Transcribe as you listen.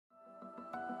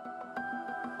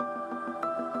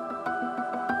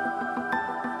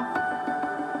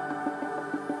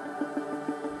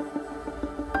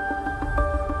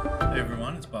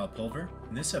Bob Pulver.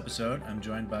 In this episode, I'm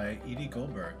joined by Edie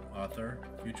Goldberg, author,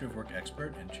 future of work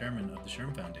expert, and chairman of the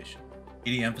SHRM Foundation.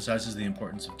 Edie emphasizes the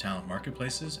importance of talent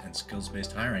marketplaces and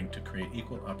skills-based hiring to create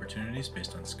equal opportunities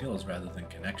based on skills rather than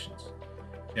connections.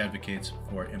 She advocates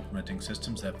for implementing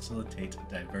systems that facilitate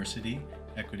diversity,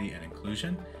 equity, and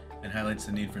inclusion, and highlights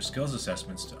the need for skills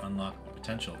assessments to unlock the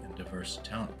potential in diverse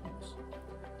talent pools.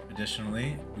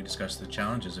 Additionally, we discuss the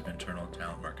challenges of internal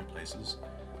talent marketplaces,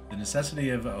 the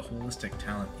necessity of a holistic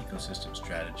talent ecosystem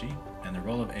strategy, and the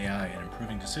role of AI in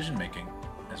improving decision-making,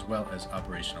 as well as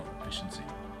operational efficiency.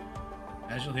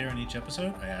 As you'll hear in each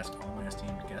episode, I ask all my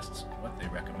esteemed guests what they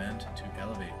recommend to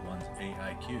elevate one's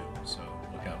AIQ, so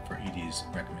look out for Edie's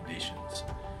recommendations.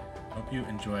 Hope you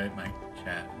enjoy my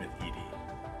chat with Edie.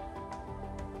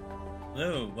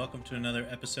 Hello, welcome to another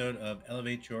episode of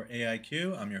Elevate Your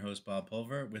AIQ. I'm your host, Bob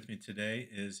Pulver. With me today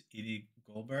is Edie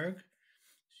Goldberg.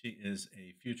 She is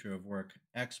a future of work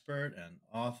expert and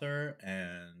author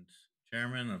and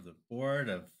chairman of the board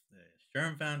of the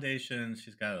SHRM Foundation.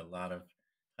 She's got a lot of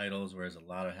titles, wears a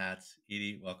lot of hats.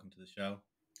 Edie, welcome to the show.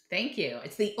 Thank you.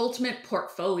 It's the ultimate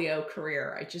portfolio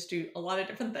career. I just do a lot of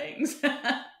different things.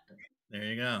 There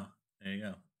you go. There you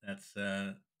go. That's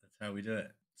how we do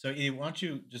it. So Edie, why don't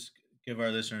you just give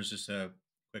our listeners just a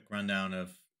quick rundown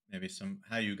of maybe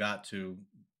how you got to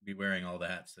be wearing all the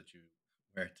hats that you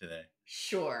wear today?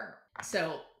 Sure.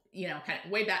 So, kind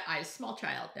of way back, I was a small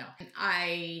child now.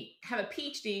 I have a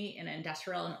PhD in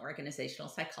industrial and organizational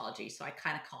psychology. So I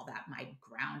kind of call that my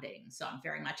grounding. So I'm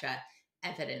very much a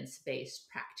evidence-based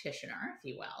practitioner,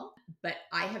 if you will. But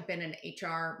I have been an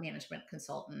HR management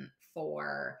consultant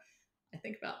for, I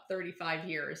think, about 35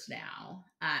 years now.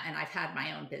 And I've had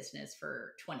my own business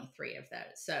for 23 of those.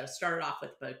 So started off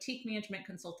with a boutique management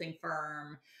consulting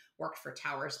firm, worked for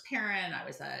Towers Parent. I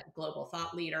was a global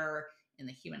thought leader in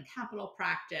the human capital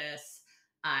practice.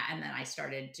 And then I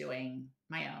started doing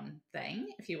my own thing,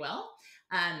 if you will.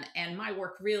 And my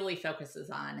work really focuses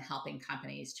on helping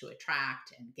companies to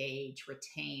attract, engage,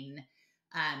 retain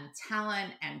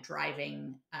talent and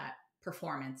driving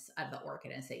performance of the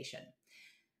organization.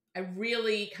 I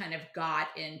really kind of got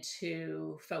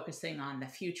into focusing on the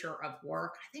future of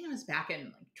work. I think it was back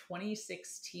in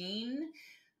 2016.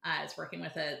 I was working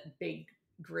with a big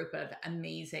group of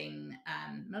amazing,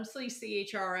 mostly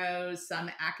CHROs, some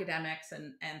academics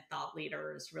and thought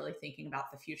leaders, really thinking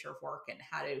about the future of work and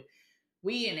how do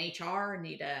we in HR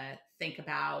need to think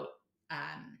about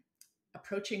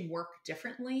approaching work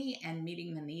differently and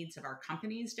meeting the needs of our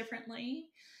companies differently.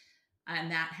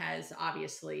 And that has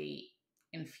obviously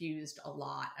infused a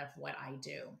lot of what I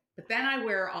do. But then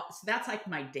so that's like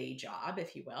my day job,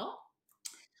 if you will.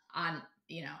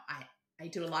 I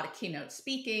do a lot of keynote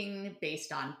speaking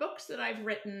based on books that I've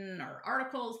written or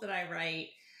articles that I write.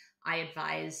 I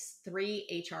advise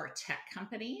 3 HR tech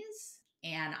companies,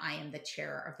 and I am the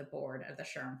chair of the board of the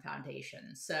SHRM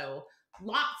Foundation. So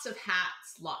lots of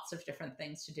hats, lots of different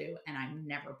things to do, and I'm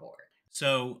never bored.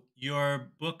 So your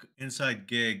book, Inside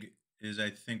Gig, is, I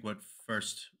think, what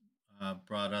first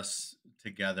brought us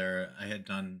together. I had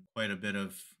done quite a bit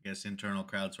of, internal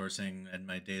crowdsourcing in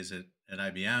my days at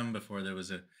IBM before there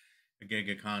was a gig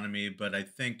economy. But I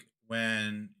think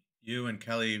when you and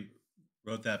Kelly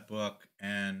wrote that book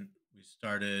and we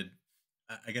started,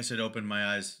 I guess it opened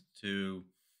my eyes to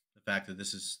the fact that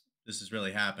this is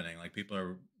really happening. Like, people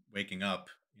are waking up.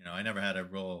 I never had an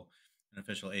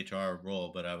official HR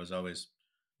role, but I was always,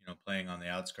 playing on the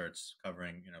outskirts,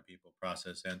 covering, people,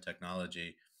 process, and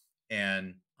technology.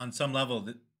 And on some level,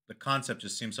 the concept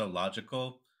just seems so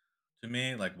logical to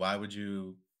me. Like, why would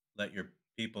you let your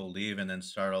people leave and then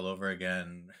start all over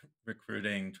again,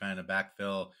 recruiting, trying to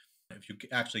backfill? If you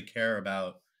actually care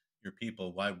about your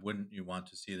people, why wouldn't you want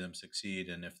to see them succeed?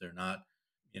 And if they're not,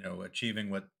 achieving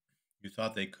what you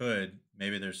thought they could,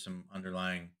 maybe there's some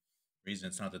underlying reason.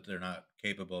 It's not that they're not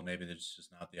capable. Maybe it's just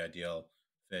not the ideal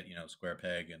fit, square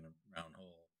peg in a round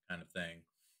hole kind of thing.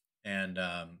 And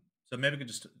so maybe we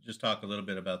could just talk a little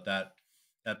bit about that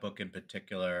book in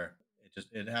particular.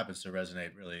 It happens to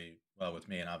resonate really well with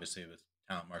me, and obviously with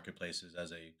talent marketplaces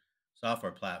as a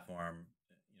software platform,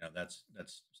 that's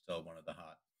still one of the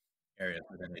hot areas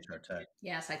within HR tech.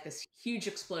 Yeah, it's like this huge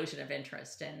explosion of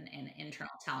interest in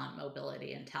internal talent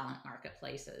mobility and talent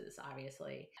marketplaces,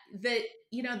 obviously. The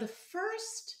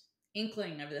first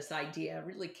inkling of this idea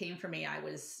really came for me. I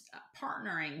was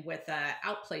partnering with an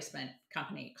outplacement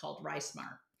company called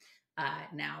RiceSmart,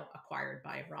 now acquired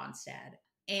by Ronstadt.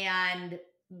 And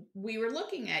we were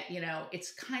looking at,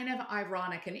 it's kind of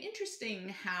ironic and interesting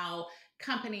how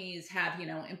companies have,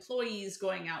 employees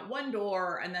going out one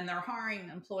door and then they're hiring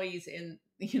employees in,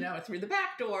 through the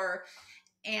back door.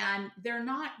 And they're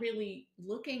not really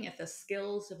looking at the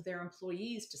skills of their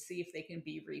employees to see if they can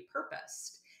be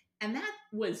repurposed. And that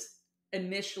was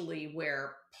initially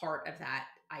where part of that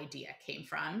idea came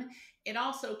from. It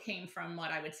also came from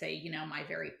what I would say, my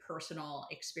very personal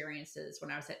experiences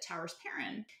when I was at Towers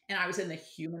Perrin and I was in the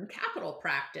human capital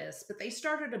practice, but they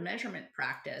started a measurement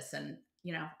practice. And,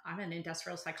 I'm an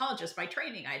industrial psychologist by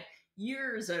training. I had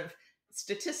years of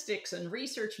statistics and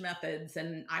research methods,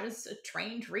 and I was a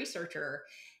trained researcher.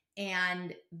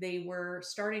 And they were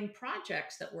starting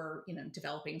projects that were,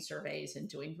 developing surveys and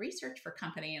doing research for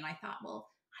company. And I thought, well,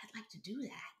 I'd like to do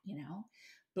that.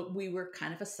 But we were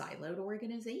kind of a siloed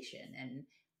organization, and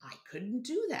I couldn't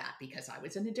do that because I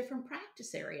was in a different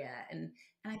practice area. And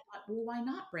I thought, well, why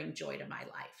not bring joy to my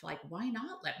life? Like, why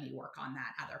not let me work on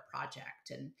that other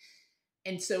project?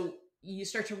 And so you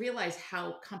start to realize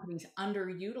how companies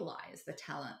underutilize the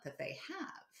talent that they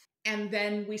have. And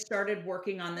then we started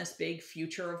working on this big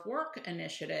future of work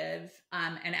initiative.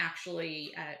 And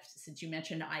actually, since you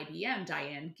mentioned IBM,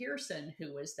 Diane Gearson,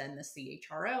 who was then the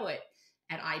CHRO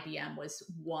at IBM, was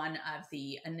one of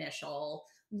the initial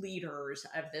leaders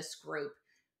of this group.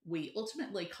 We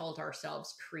ultimately called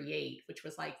ourselves CREATE, which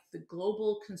was like the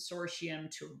global consortium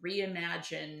to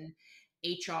reimagine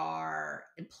HR,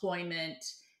 employment,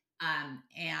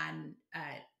 and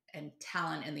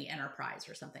talent in the enterprise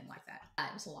or something like that.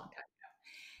 It was a long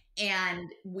time ago.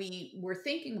 And we were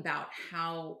thinking about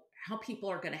how people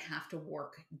are going to have to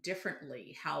work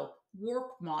differently, how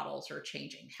work models are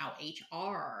changing, how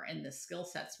HR and the skill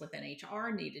sets within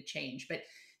HR need to change. But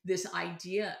this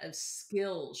idea of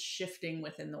skills shifting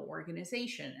within the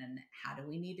organization, and how do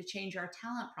we need to change our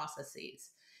talent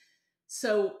processes?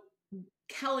 So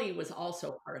Kelly was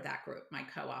also part of that group, my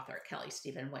co-author, Kelly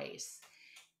Stephen Weiss.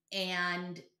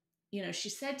 And she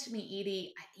said to me,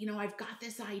 Edie, I've got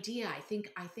this idea. I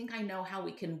think I know how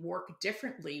we can work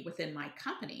differently within my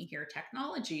company here,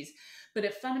 Technologies, but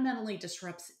it fundamentally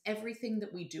disrupts everything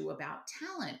that we do about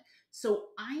talent. So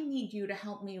I need you to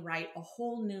help me write a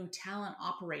whole new talent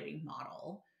operating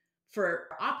model for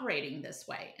operating this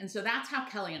way. And so that's how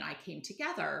Kelly and I came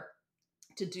together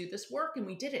to do this work, and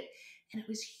we did it. And it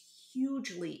was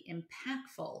hugely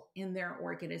impactful in their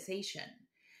organization.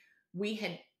 We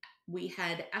had we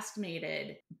had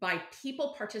estimated, by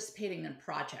people participating in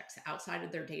projects outside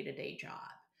of their day-to-day job,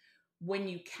 when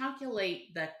you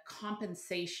calculate the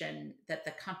compensation that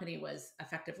the company was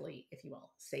effectively, if you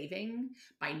will, saving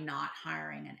by not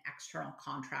hiring an external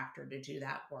contractor to do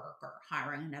that work or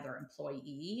hiring another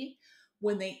employee,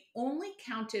 when they only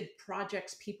counted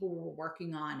projects people were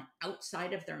working on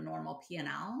outside of their normal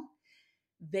P&L,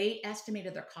 they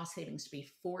estimated their cost savings to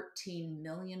be $14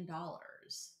 million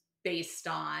based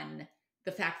on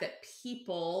the fact that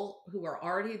people who are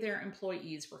already their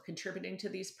employees were contributing to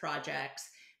these projects,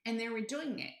 and they were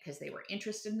doing it because they were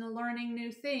interested in learning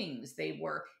new things. They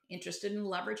were interested in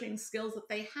leveraging skills that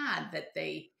they had that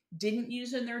they didn't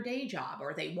use in their day job,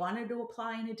 or they wanted to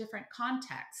apply in a different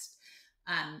context.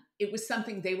 It was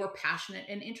something they were passionate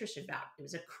and interested about. It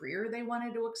was a career they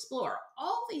wanted to explore.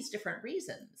 All these different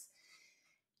reasons.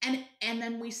 And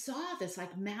then we saw this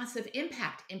like massive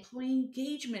impact. Employee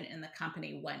engagement in the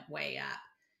company went way up.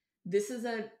 This is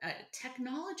a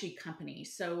technology company,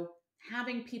 so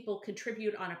having people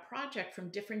contribute on a project from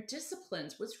different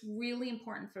disciplines was really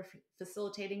important for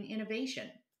facilitating innovation.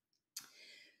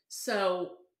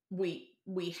 So we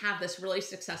have this really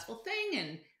successful thing,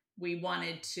 and we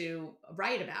wanted to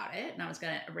write about it. And I was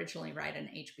going to originally write an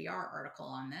HBR article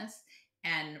on this.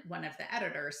 And one of the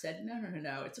editors said, no, no, no,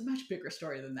 no, it's a much bigger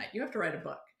story than that. You have to write a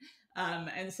book.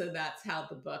 And so that's how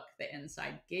the book, The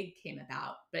Inside Gig, came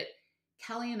about. But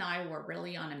Kelly and I were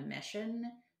really on a mission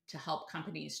to help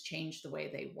companies change the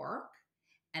way they work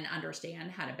and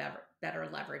understand how to better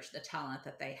leverage the talent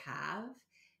that they have.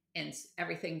 And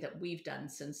everything that we've done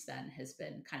since then has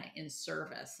been kind of in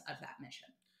service of that mission.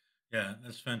 Yeah,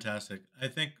 that's fantastic.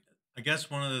 I guess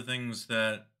one of the things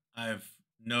that I've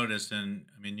noticed, and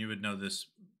I mean, you would know this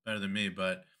better than me,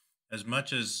 but as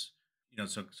much as,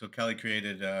 so Kelly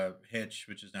created Hitch,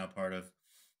 which is now part of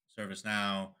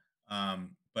ServiceNow.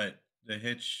 But the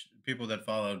Hitch people that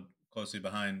followed closely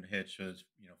behind Hitch was,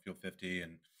 Fuel 50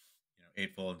 and,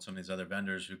 Eightfold and some of these other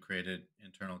vendors who created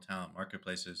internal talent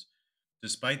marketplaces.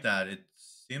 Despite that, it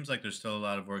seems like there's still a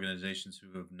lot of organizations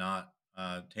who have not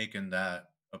taken that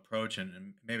approach,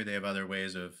 and maybe they have other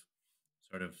ways of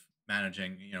sort of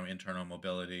managing, internal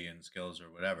mobility and skills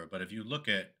or whatever. But if you look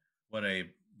at what a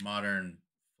modern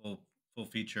full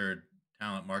featured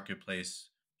talent marketplace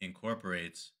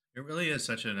incorporates, it really is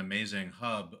such an amazing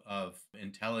hub of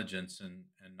intelligence and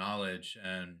knowledge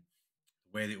and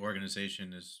the way the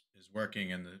organization is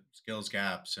working and the skills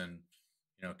gaps and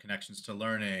connections to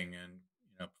learning and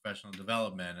professional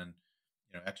development and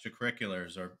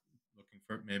extracurriculars or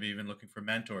looking for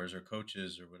mentors or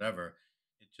coaches or whatever.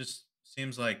 It just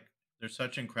seems like there's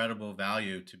such incredible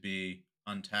value to be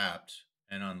untapped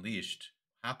and unleashed.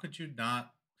 How could you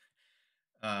not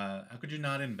how could you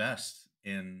not invest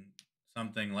in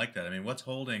something like that? I mean, what's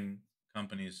holding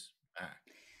companies back?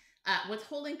 What's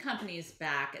holding companies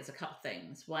back is a couple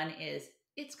things. One is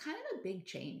it's kind of a big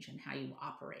change in how you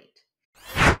operate.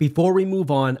 Before we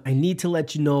move on, I need to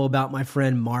let you know about my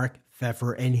friend Mark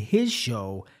Pfeffer and his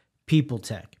show, People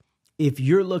Tech. If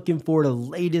you're looking for the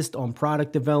latest on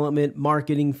product development,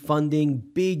 marketing, funding,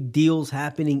 big deals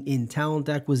happening in talent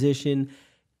acquisition,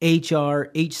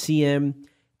 HR, HCM,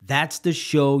 that's the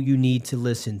show you need to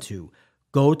listen to.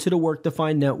 Go to the Work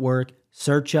Defined Network,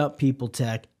 search up People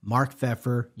Tech, Mark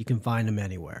Pfeffer. You can find him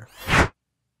anywhere.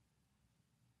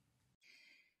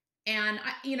 And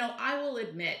I will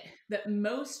admit that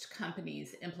most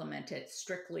companies implement it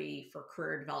strictly for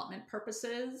career development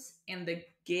purposes, and the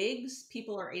gigs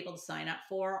people are able to sign up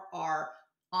for are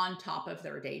on top of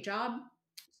their day job.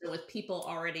 So with people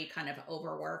already kind of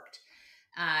overworked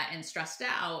and stressed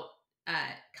out,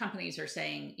 companies are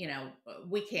saying,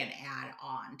 we can't add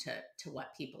on to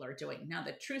what people are doing. Now,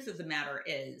 the truth of the matter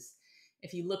is,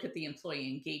 if you look at the employee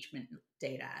engagement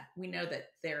data, we know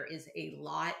that there is a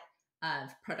lot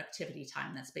of productivity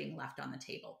time that's being left on the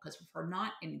table because if we're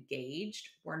not engaged,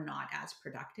 we're not as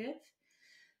productive.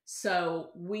 So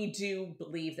we do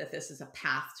believe that this is a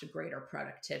path to greater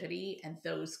productivity, and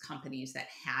those companies that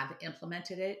have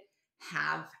implemented it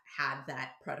have had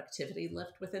that productivity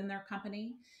lift within their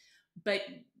company. But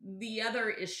the other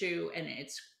issue, and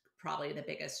it's probably the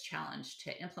biggest challenge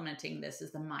to implementing this,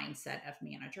 is the mindset of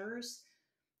managers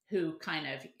who kind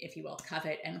of, if you will,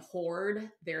 covet and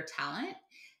hoard their talent,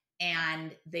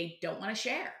 and they don't want to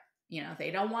share. They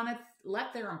don't want to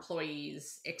let their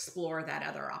employees explore that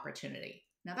other opportunity.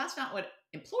 Now, that's not what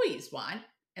employees want,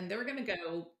 and they're going to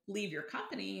go leave your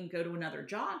company and go to another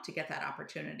job to get that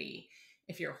opportunity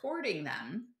if you're hoarding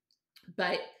them.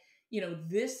 But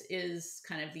this is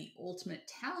kind of the ultimate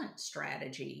talent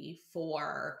strategy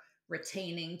for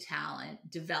retaining talent,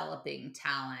 developing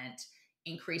talent,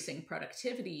 increasing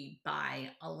productivity by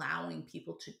allowing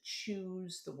people to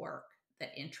choose the work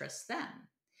that interests them.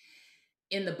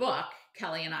 In the book,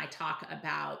 Kelly and I talk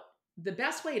about the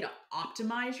best way to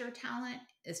optimize your talent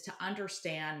is to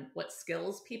understand what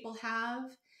skills people have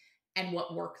and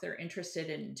what work they're interested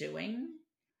in doing.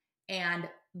 And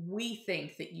we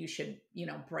think that you should,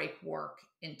 break work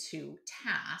into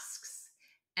tasks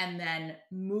and then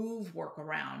move work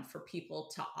around for people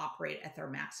to operate at their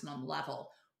maximum level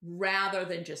rather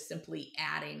than just simply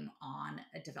adding on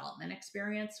a development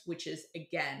experience, which is,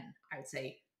 again, I would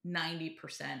say 90%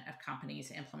 of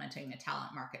companies implementing a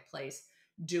talent marketplace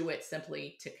do it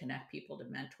simply to connect people to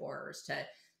mentors, to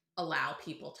allow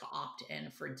people to opt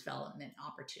in for development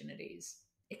opportunities,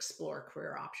 explore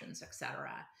career options,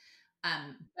 etc.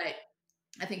 But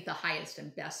I think the highest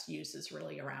and best use is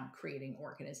really around creating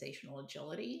organizational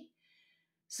agility.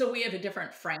 So we have a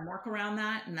different framework around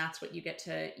that, and that's what you get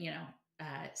to,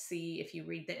 see if you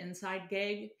read the Inside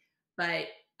Gig. But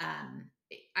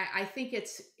I think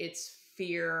it's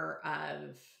fear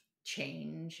of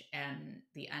change and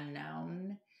the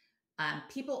unknown.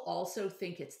 People also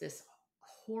think it's this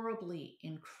horribly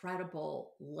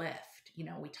incredible lift.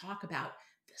 We talk about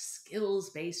the skills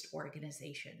based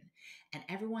organization, and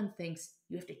everyone thinks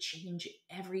you have to change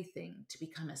everything to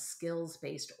become a skills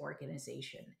based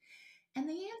organization. And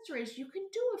the answer is you can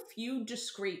do a few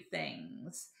discrete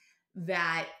things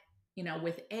that,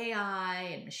 with AI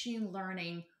and machine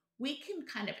learning, we can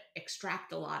kind of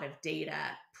extract a lot of data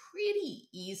pretty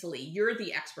easily. You're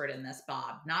the expert in this,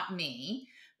 Bob, not me.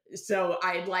 So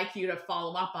I'd like you to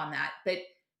follow up on that. But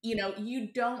you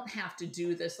don't have to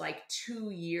do this like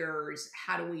 2 years.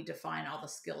 How do we define all the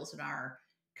skills in our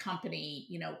company,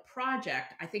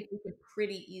 project? I think we could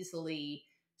pretty easily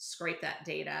scrape that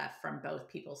data from both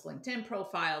people's LinkedIn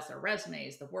profiles, their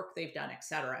resumes, the work they've done, et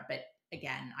cetera. But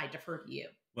again, I defer to you.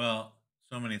 Well,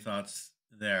 so many thoughts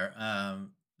there.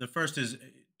 The first is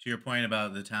to your point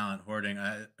about the talent hoarding.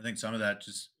 I think some of that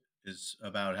just is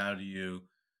about how do you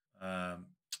um,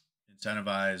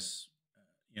 incentivize,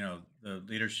 the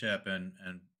leadership and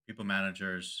people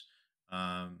managers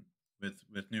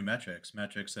with new metrics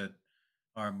that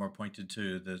are more pointed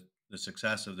to the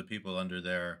success of the people under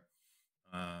their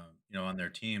on their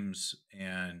teams.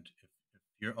 And if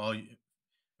you're all if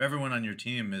everyone on your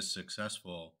team is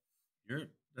successful, you're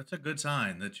that's a good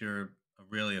sign that you're a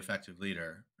really effective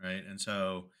leader, right? And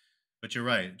so But you're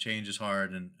right, change is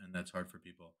hard, and that's hard for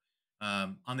people.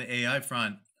 On the AI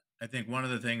front, I think one of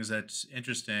the things that's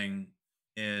interesting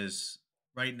is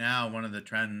right now one of the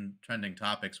trending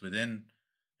topics within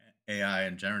AI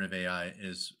and generative AI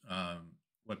is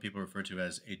what people refer to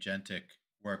as agentic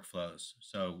workflows.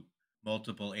 So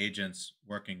multiple agents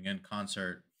working in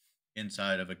concert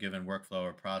inside of a given workflow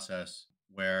or process,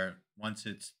 where once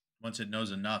it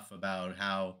knows enough about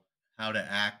how to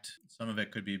act, some of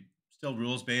it could be still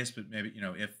rules based, but maybe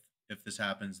if this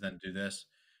happens, then do this.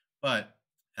 But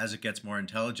as it gets more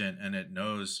intelligent and it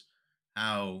knows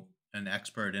how an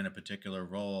expert in a particular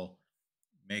role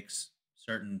makes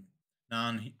certain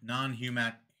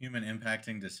human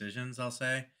impacting decisions, I'll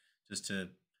say, just to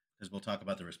because we'll talk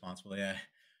about the responsible AI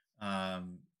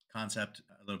concept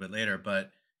a little bit later.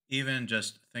 But even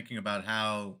just thinking about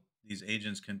how these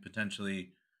agents can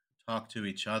potentially talk to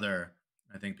each other,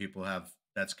 I think people have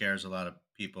that scares a lot of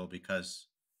people because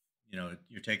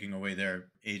you're taking away their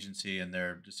agency and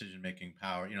their decision making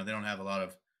power. They don't have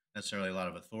necessarily a lot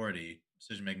of authority,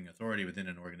 decision making authority within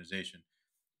an organization,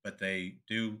 but they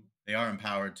are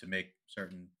empowered to make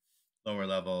certain lower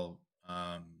level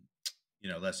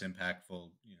less impactful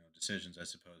decisions, I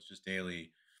suppose, just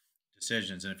daily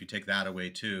decisions. And if you take that away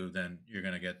too, then you're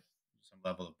going to get some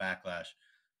level of backlash.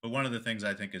 But one of the things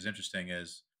I think is interesting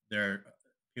is there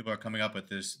people are coming up with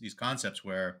these concepts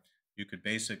where you could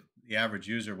the average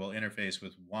user will interface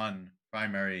with one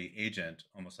primary agent,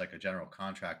 almost like a general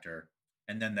contractor,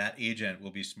 and then that agent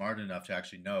will be smart enough to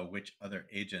actually know which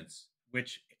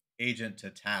agent to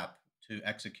tap to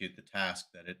execute the task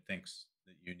that it thinks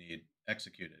that you need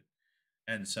executed.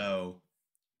 And so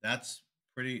that's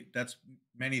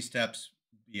many steps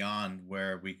beyond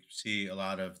where we see a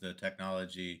lot of the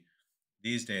technology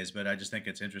these days. But I just think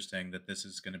it's interesting that this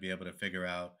is going to be able to figure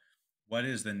out what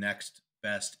is the next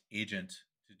best agent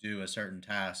to do a certain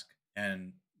task.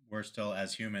 And we're still,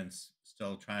 as humans,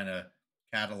 still trying to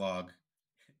catalog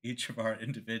each of our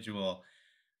individual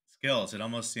skills. It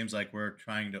almost seems like we're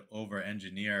trying to over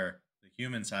engineer the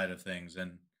human side of things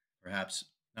and perhaps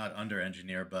not under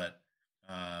engineer, but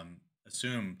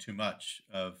assume too much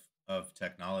of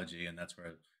technology, and that's where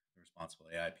the responsible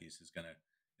AI piece is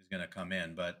gonna come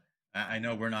in. But I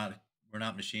know we're not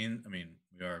machine. I mean,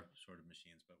 we are sort of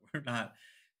machines, but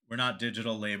we're not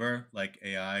digital labor like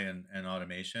AI and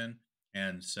automation.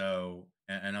 And so,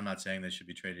 and I'm not saying they should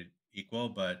be treated equal,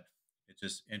 but it's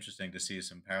just interesting to see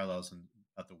some parallels in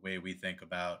about the way we think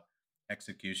about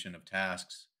execution of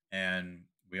tasks. And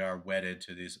we are wedded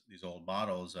to these old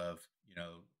models of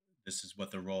this is what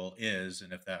the role is,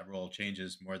 and if that role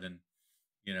changes more than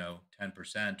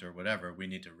 10% or whatever, we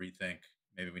need to rethink.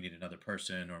 Maybe we need another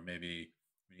person, or maybe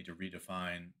we need to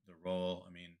redefine the role.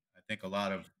 I mean, I think a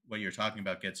lot of what you're talking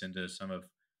about gets into some of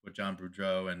what John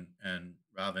Boudreau and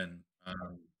Robin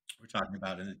were talking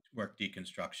about in work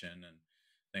deconstruction and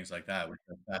things like that, which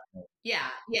are fascinating. Yeah,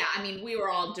 yeah. I mean, we were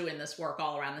all doing this work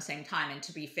all around the same time. And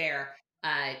to be fair,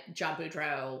 John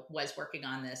Boudreau was working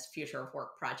on this future of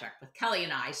work project with Kelly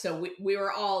and I. So we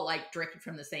were all like drinking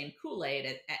from the same Kool-Aid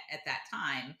at that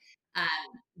time.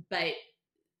 But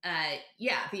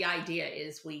yeah, the idea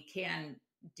is we can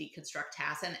deconstruct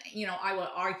tasks. And, I will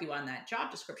argue on that job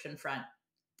description front,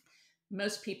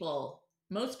 most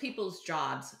people's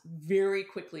jobs very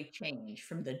quickly change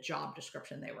from the job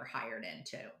description they were hired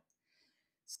into.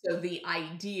 So the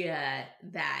idea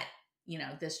that,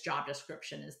 this job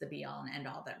description is the be all and end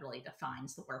all that really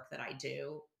defines the work that I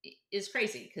do is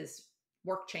crazy, because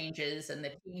work changes and the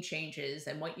team changes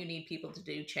and what you need people to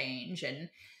do change, and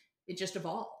it just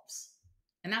evolves.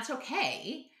 And that's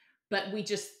okay. But we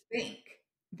just think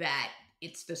that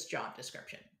it's this job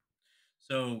description.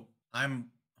 So I'm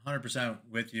 100%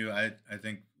 with you. I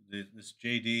think this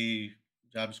JD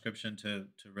job description to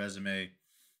resume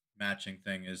matching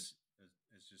thing is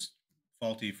just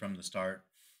faulty from the start.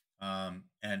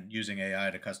 And using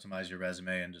AI to customize your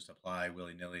resume and just apply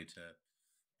willy nilly to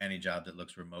any job that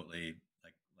looks remotely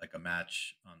like a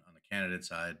match on the candidate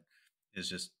side is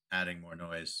just adding more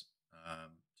noise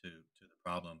to the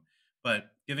problem.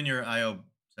 But given your IO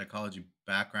psychology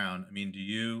background, I mean,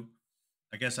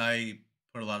 I guess I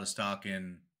put a lot of stock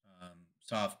in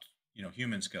soft,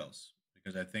 human skills,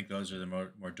 because I think those are the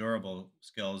more durable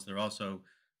skills. They're also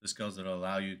the skills that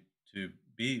allow you to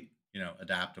be,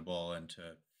 adaptable and to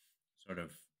sort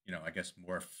of, I guess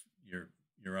morph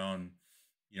your own,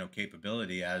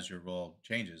 capability as your role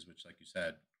changes, which, like you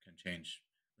said, can change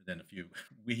within a few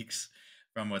weeks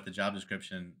from what the job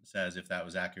description says, if that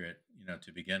was accurate,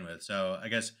 to begin with. So I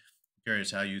guess I'm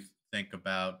curious how you think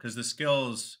about, because the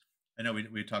skills, I know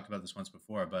we talked about this once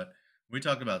before, but when we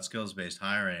talked about skills based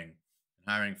hiring,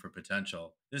 and hiring for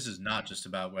potential, this is not just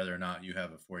about whether or not you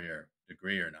have a 4-year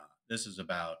degree or not. This is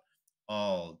about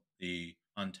all the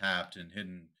untapped and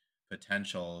hidden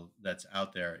potential that's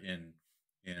out there in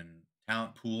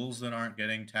talent pools that aren't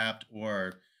getting tapped,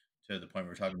 or to the point we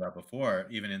were talking about before,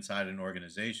 even inside an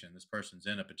organization. This person's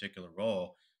in a particular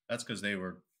role. That's because they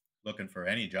were looking for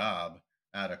any job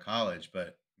out of college.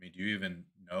 But I mean, do you even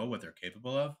know what they're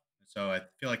capable of? So I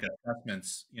feel like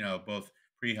assessments, both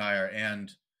pre-hire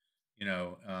and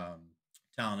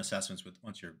talent assessments with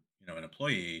once you're an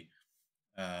employee,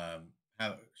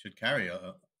 should carry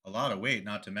a lot of weight.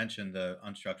 Not to mention the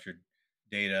unstructured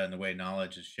data and the way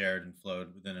knowledge is shared and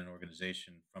flowed within an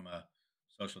organization from a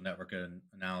social network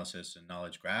analysis and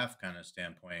knowledge graph kind of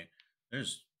standpoint.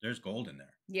 There's gold in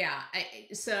there. Yeah.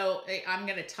 I'm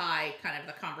going to tie kind of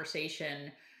the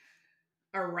conversation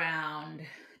around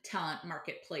talent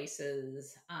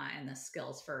marketplaces and the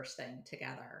skills first thing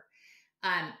together.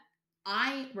 Um,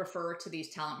 I refer to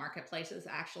these talent marketplaces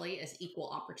actually as equal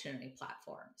opportunity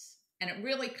platforms. And it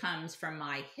really comes from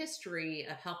my history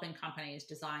of helping companies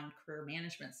design career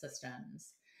management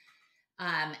systems,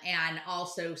 and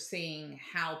also seeing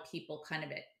how people kind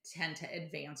of tend to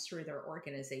advance through their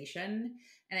organization.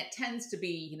 And it tends to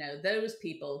be, those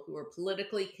people who are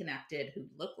politically connected, who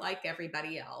look like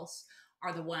everybody else,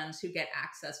 are the ones who get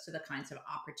access to the kinds of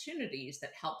opportunities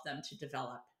that help them to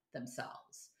develop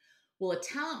themselves. Well, a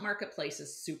talent marketplace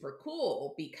is super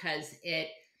cool because it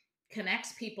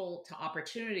connects people to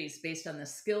opportunities based on the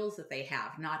skills that they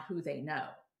have, not who they know.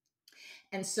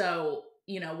 And so,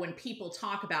 when people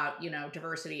talk about,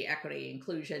 diversity, equity,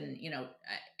 inclusion,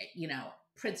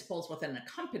 principles within a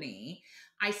company,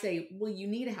 I say, well, you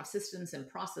need to have systems and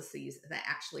processes that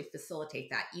actually facilitate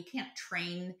that. You can't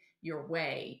train your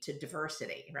way to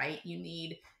diversity, right? You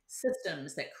need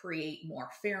systems that create more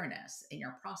fairness in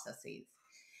your processes.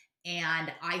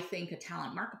 And I think a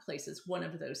talent marketplace is one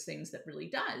of those things that really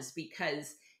does,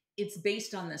 because it's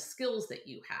based on the skills that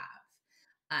you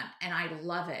have. And I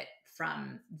love it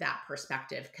from that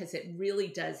perspective, because it really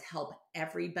does help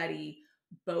everybody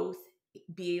both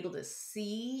be able to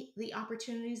see the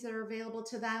opportunities that are available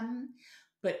to them,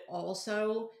 but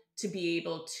also to be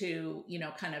able to,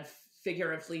 kind of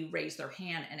figuratively raise their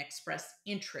hand and express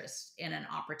interest in an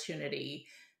opportunity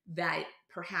that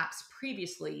perhaps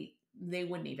previously they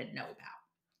wouldn't even know about.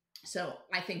 So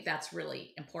I think that's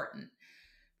really important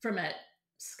from a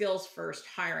skills first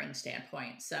hiring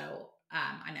standpoint. So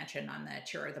I mentioned I'm the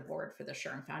chair of the board for the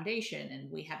SHRM Foundation,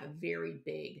 and we have a very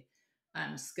big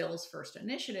skills first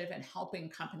initiative in helping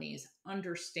companies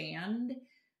understand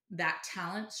that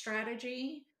talent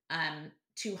strategy,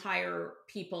 to hire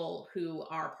people who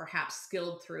are perhaps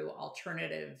skilled through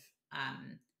alternative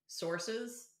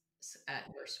sources.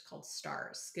 They're called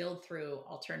STARS, skilled through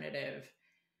alternative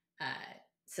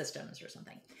systems or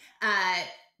something.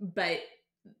 But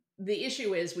the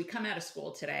issue is, we come out of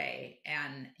school today,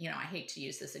 and I hate to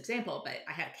use this example, but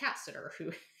I had a cat sitter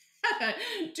who had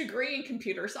a degree in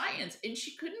computer science, and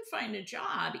she couldn't find a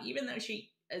job, even though she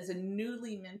is a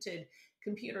newly minted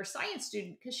computer science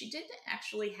student, because she didn't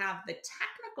actually have the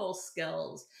technical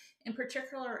skills in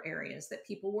particular areas that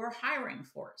people were hiring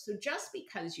for. So just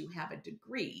because you have a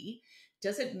degree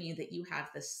doesn't mean that you have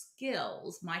the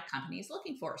skills my company is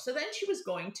looking for. So then she was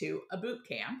going to a boot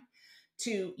camp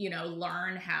to,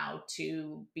 learn how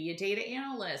to be a data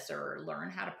analyst, or learn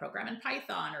how to program in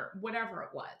Python, or whatever it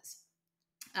was,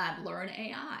 learn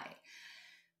AI.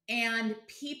 And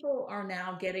people are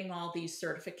now getting all these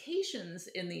certifications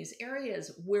in these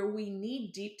areas where we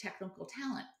need deep technical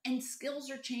talent, and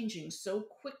skills are changing so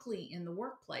quickly in the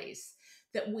workplace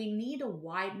that we need to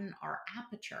widen our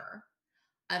aperture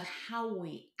of how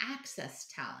we access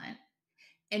talent.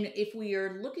 And if we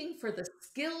are looking for the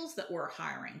skills that we're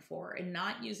hiring for and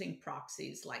not using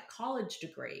proxies like college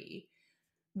degree,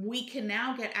 we can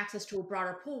now get access to a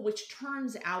broader pool, which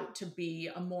turns out to be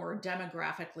a more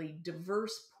demographically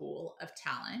diverse pool of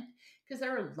talent, because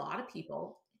there are a lot of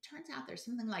people. It turns out there's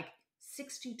something like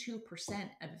 62%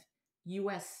 of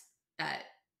US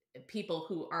people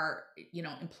who are,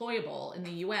 employable in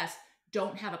the US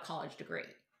don't have a college degree.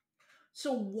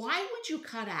 So why would you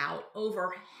cut out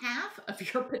over half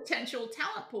of your potential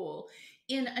talent pool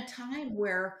in a time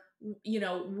where,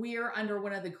 we're under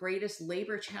one of the greatest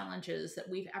labor challenges that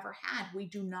we've ever had? We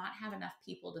do not have enough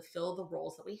people to fill the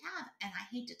roles that we have. And I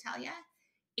hate to tell you,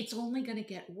 it's only going to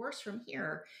get worse from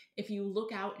here if you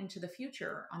look out into the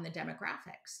future on the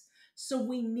demographics. So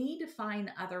we need to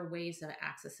find other ways of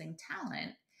accessing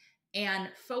talent, and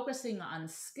focusing on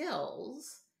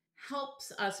skills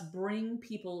helps us bring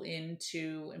people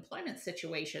into employment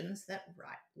situations that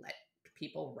let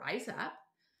people rise up,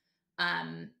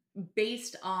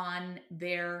 based on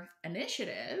their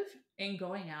initiative in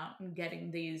going out and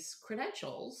getting these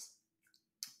credentials,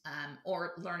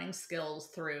 or learning skills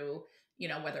through,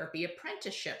 whether it be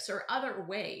apprenticeships or other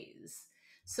ways.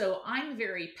 So I'm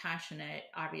very passionate,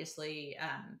 obviously.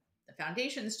 The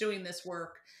foundation's doing this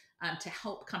work to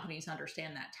help companies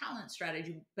understand that talent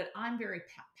strategy, but I'm very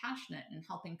passionate in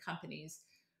helping companies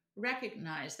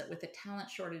recognize that with the talent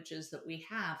shortages that we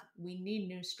have, we need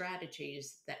new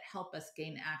strategies that help us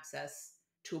gain access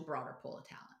to a broader pool of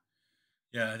talent.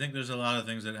 Yeah, I think there's a lot of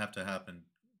things that have to happen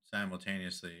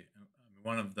simultaneously. I mean,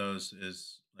 one of those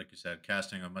is, like you said,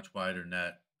 casting a much wider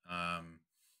net,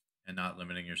 and not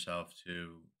limiting yourself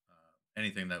to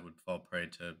anything that would fall prey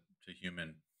to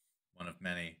human, one of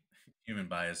many human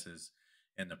biases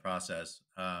in the process.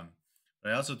 But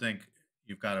I also think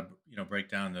you've got to break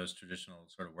down those traditional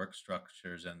sort of work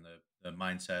structures and the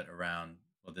mindset around,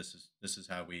 well, this is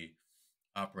how we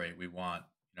operate. We want,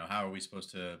 how are we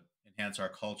supposed to enhance our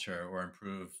culture or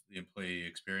improve the employee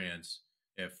experience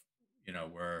if,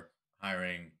 we're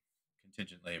hiring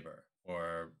contingent labor,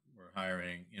 or we're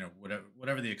hiring,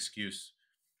 whatever the excuse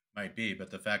might be.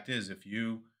 But the fact is, if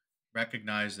you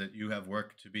recognize that you have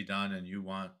work to be done and you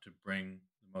want to bring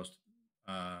the most,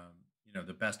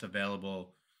 the best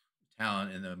available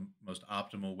talent in the most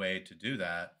optimal way to do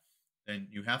that, then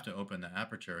you have to open the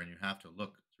aperture and you have to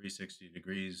look 360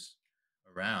 degrees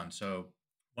around. So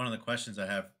one of the questions I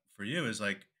have for you is,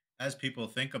 like, as people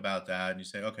think about that and you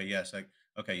say, okay, yes, like,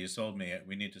 okay, you sold me.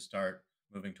 We need to start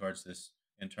moving towards this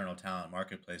internal talent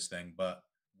marketplace thing. But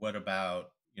what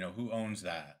about, who owns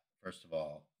that? First of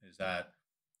all, does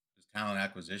talent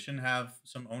acquisition have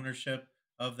some ownership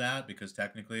of that? Because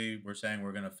technically we're saying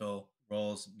we're going to fill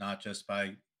roles not just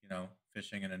by,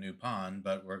 fishing in a new pond,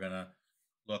 but we're going to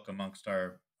look amongst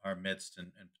our midst,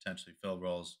 and potentially fill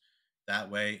roles that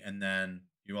way. And then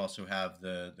you also have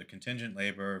the contingent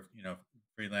labor,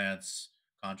 freelance,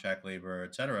 contract labor,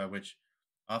 et cetera, which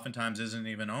oftentimes isn't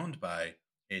even owned by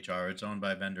HR. It's owned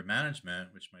by vendor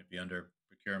management, which might be under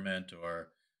procurement, or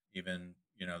even,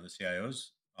 the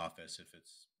CIO's office if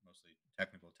it's mostly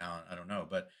technical talent. I don't know.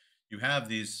 But you have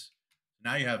these,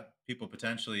 now you have people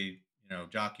potentially,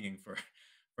 jockeying for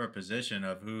for a position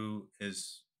of who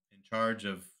is in charge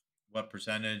of what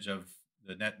percentage of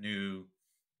the net new,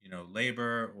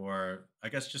 labor, or I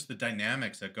guess just the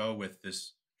dynamics that go with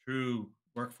this true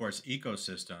workforce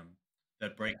ecosystem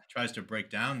that tries to break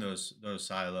down those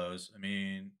silos. I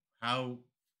mean, how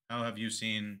have you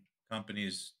seen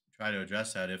companies try to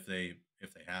address that, if they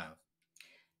have?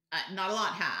 Not a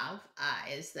lot have,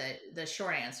 is the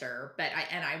short answer. But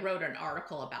I wrote an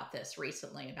article about this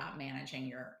recently, about managing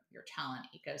your talent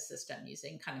ecosystem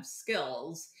using kind of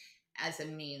skills as a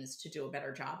means to do a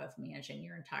better job of managing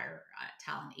your entire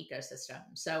talent ecosystem.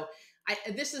 So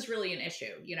this is really an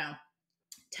issue.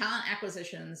 Talent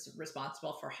acquisitions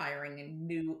responsible for hiring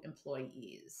new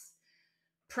employees.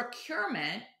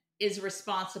 Procurement is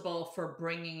responsible for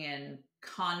bringing in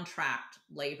contract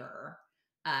labor,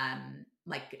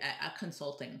 like a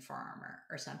consulting firm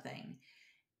or something.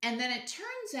 And then it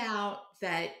turns out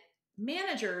that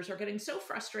managers are getting so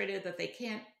frustrated that they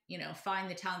can't, find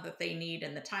the talent that they need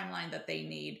and the timeline that they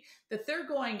need, that they're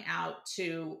going out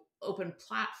to open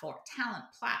talent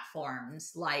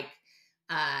platforms like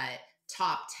uh,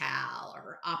 TopTal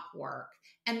or Upwork,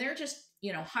 and they're just,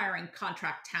 hiring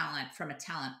contract talent from a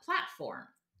talent platform.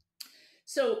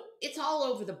 So it's all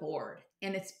over the board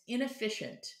and it's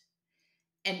inefficient.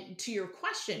 And to your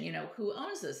question, who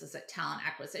owns this? Is it talent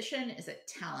acquisition? Is it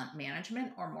talent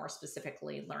management, or more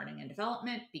specifically learning and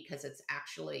development? Because it's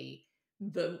actually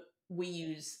we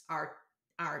use our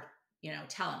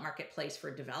talent marketplace for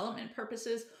development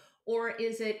purposes. Or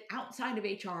is it outside of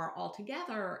HR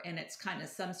altogether, and it's kind of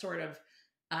some sort of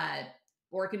uh,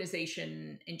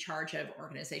 organization in charge of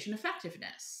organization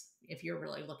effectiveness, if you're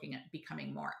really looking at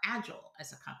becoming more agile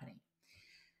as a company?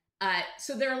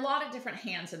 So there are a lot of different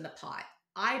hands in the pot.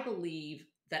 I believe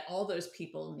that all those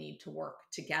people need to work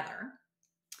together.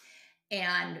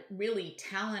 And really,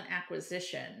 talent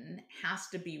acquisition has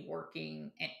to be working,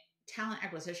 and talent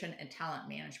acquisition and talent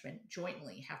management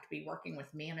jointly have to be working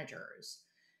with managers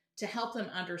to help them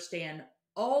understand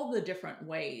all the different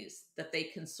ways that they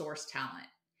can source talent.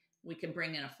 We can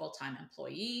bring in a full-time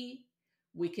employee,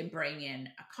 we can bring in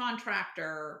a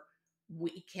contractor,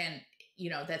 we can,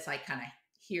 that's like kind of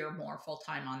here more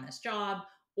full-time on this job,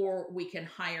 or we can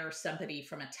hire somebody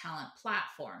from a talent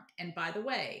platform. And by the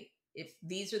way, if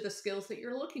these are the skills that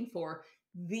you're looking for,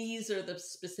 these are the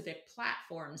specific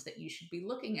platforms that you should be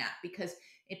looking at, because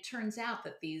it turns out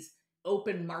that these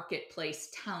open marketplace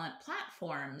talent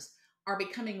platforms are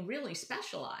becoming really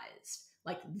specialized.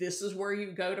 Like, this is where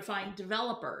you go to find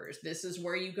developers. This is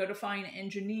where you go to find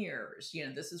engineers.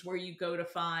 This is where you go to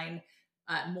find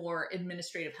more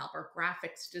administrative help or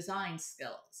graphics design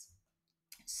skills.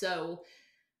 So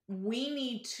we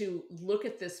need to look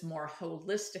at this more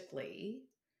holistically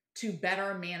to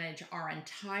better manage our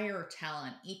entire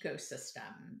talent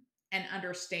ecosystem and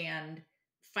understand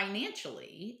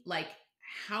financially, like,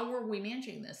 how are we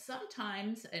managing this?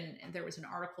 Sometimes, and there was an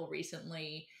article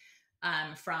recently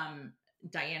from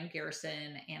Diane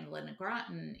Garrison and Linda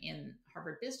Groton in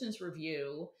Harvard Business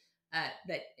Review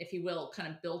that, if you will, kind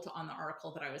of built on the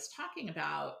article that I was talking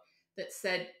about, that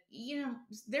said,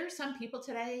 there are some people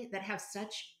today that have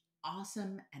such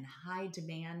awesome and high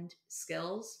demand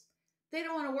skills. They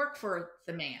don't want to work for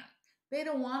the man. They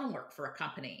don't want to work for a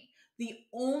company. The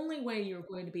only way you're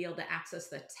going to be able to access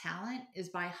the talent is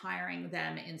by hiring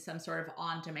them in some sort of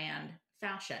on-demand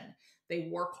fashion. They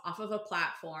work off of a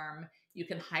platform. You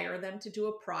can hire them to do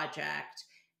a project,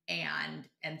 and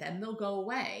then they'll go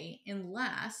away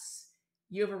unless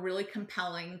you have a really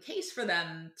compelling case for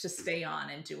them to stay on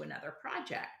and do another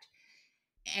project.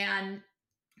 And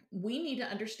we need to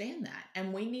understand that.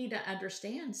 And we need to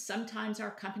understand sometimes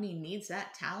our company needs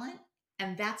that talent,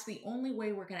 and that's the only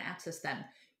way we're going to access them.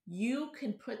 You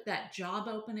can put that job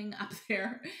opening up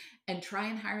there and try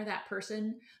and hire that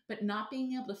person, but not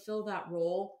being able to fill that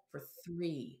role for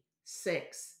 3,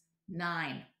 6,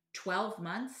 9, 12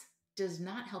 months does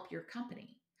not help your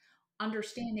company.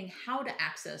 Understanding how to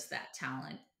access that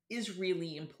talent is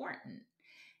really important.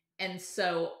 And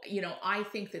so, I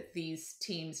think that these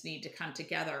teams need to come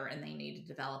together and they need to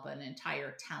develop an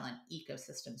entire talent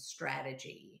ecosystem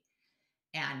strategy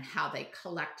and how they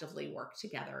collectively work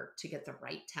together to get the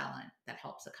right talent that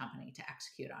helps a company to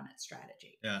execute on its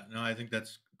strategy. Yeah, no, I think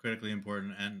that's critically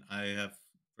important. And I have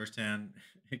firsthand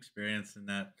experience in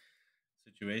that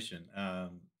situation. I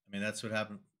mean, that's what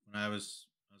happened when I was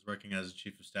working as a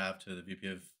chief of staff to the VP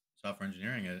of software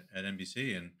engineering at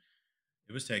NBC, and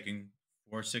it was taking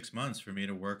 4 or 6 months for me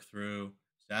to work through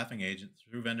staffing agents,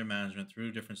 through vendor management,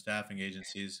 through different staffing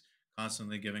agencies,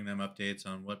 constantly giving them updates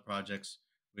on what projects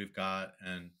we've got,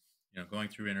 and going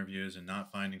through interviews and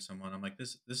not finding someone. I'm like,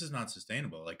 this is not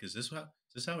sustainable. Like, is this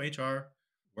how HR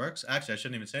works? Actually, I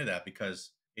shouldn't even say that,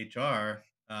 because HR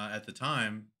at the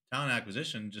time, talent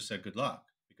acquisition just said good luck,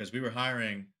 because we were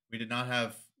hiring. We did not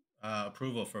have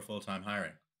approval for full-time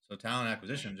hiring. So talent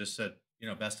acquisition just said,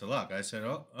 best of luck. I said,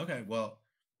 oh, okay, well,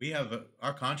 we have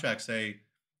our contracts say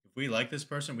if we like this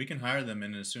person, we can hire them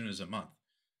in as soon as a month.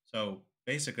 So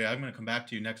basically, I'm going to come back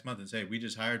to you next month and say we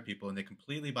just hired people, and they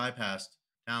completely bypassed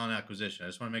talent acquisition. I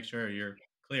just want to make sure you're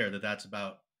clear that that's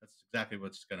exactly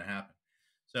what's going to happen.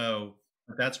 So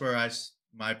that's where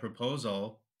my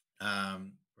proposal,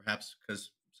 perhaps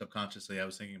because subconsciously I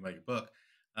was thinking about your book.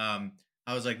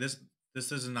 I was like, this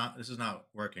is not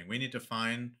working. We need to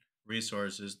find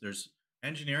resources. There's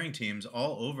engineering teams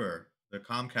all over the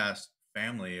Comcast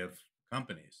family of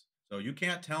companies. So you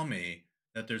can't tell me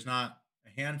that there's not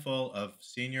a handful of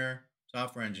senior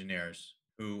software engineers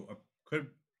who could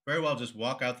very well just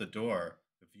walk out the door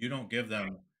if you don't give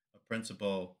them a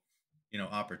principal,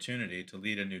 opportunity to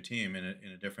lead a new team in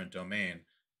a different domain.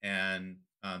 And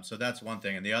so that's one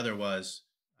thing. And the other was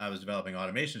I was developing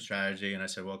automation strategy, and I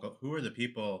said, well, who are the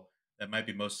people that might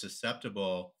be most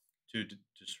susceptible to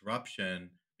disruption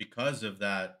because of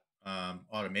that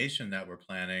automation that we're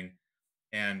planning,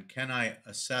 and can I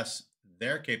assess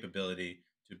their capability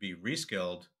to be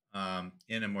reskilled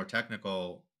in a more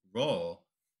technical role,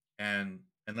 and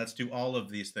let's do all of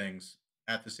these things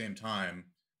at the same time,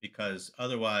 because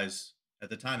otherwise, at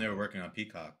the time they were working on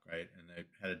Peacock, right, and they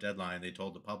had a deadline. They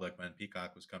told the public when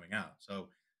Peacock was coming out. So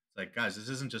it's like, guys, this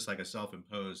isn't just like a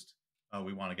self-imposed, oh,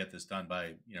 we want to get this done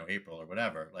by April or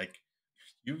whatever. Like,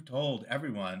 you told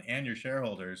everyone and your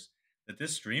shareholders that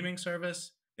this streaming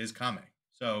service is coming.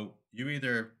 So you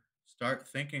either start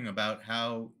thinking about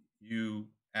how you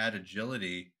add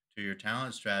agility to your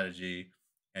talent strategy,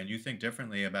 and you think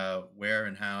differently about where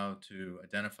and how to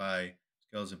identify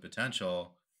skills and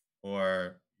potential,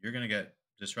 or you're going to get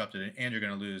disrupted and you're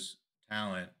going to lose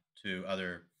talent to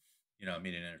other,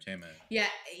 media and entertainment. Yeah,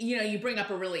 you bring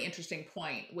up a really interesting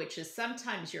point, which is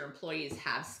sometimes your employees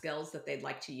have skills that they'd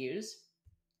like to use,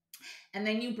 and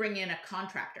then you bring in a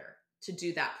contractor to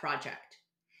do that project.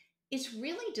 It's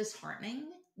really disheartening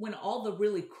when all the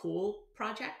really cool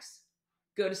projects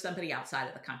go to somebody outside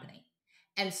of the company.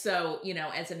 And so,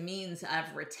 as a means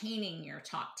of retaining your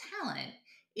top talent,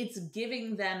 it's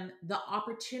giving them the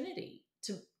opportunity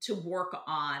to work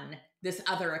on this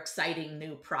other exciting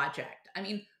new project. I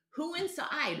mean, who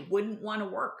inside wouldn't want to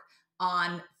work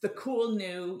on the cool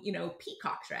new,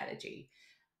 Peacock strategy?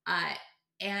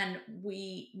 And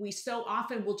we so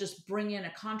often will just bring in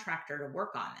a contractor to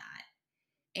work on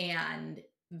that. And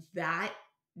that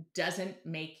doesn't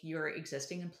make your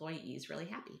existing employees really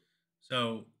happy.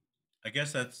 So I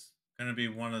guess that's going to be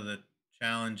one of the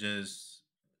challenges,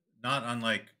 not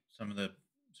unlike some of the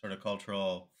sort of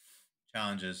cultural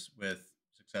challenges with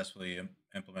successfully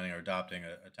implementing or adopting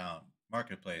a talent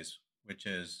marketplace, which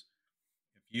is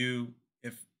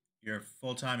if your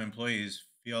full-time employees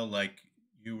feel like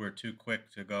you were too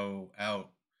quick to go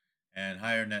out and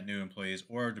hire net new employees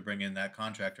or to bring in that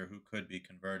contractor who could be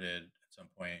converted at some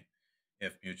point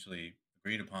if mutually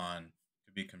agreed upon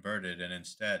could be converted and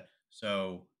instead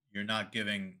so you're not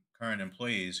giving current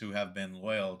employees who have been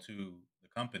loyal to the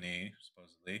company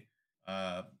supposedly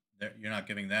uh, you're not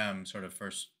giving them sort of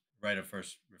first right of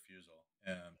first refusal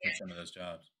for some of those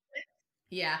jobs.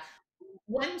 Yeah.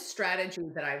 One strategy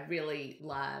that I really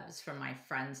love is from my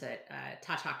friends at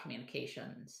Tata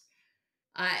Communications.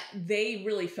 They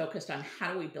really focused on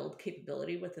how do we build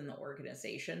capability within the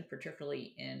organization,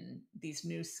 particularly in these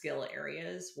new skill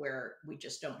areas where we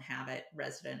just don't have it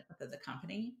resident within the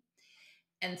company.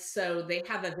 And so they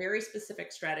have a very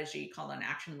specific strategy called an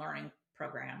action learning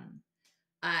program.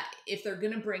 If they're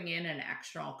going to bring in an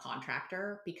external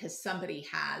contractor because somebody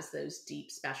has those deep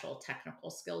special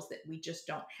technical skills that we just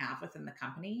don't have within the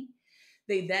company,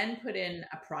 they then put in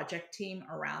a project team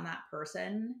around that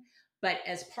person. But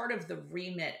as part of the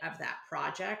remit of that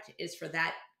project is for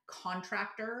that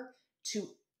contractor to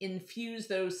infuse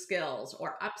those skills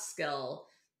or upskill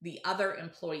the other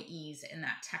employees in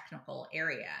that technical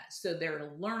area. So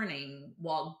they're learning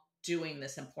while doing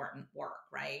this important work,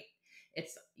 right?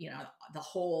 It's, the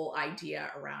whole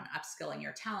idea around upskilling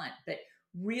your talent, but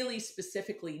really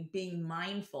specifically being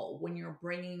mindful when you're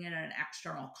bringing in an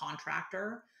external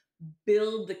contractor,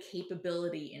 build the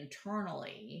capability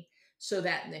internally so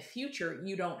that in the future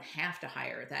you don't have to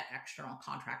hire that external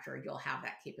contractor. You'll have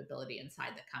that capability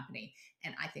inside the company.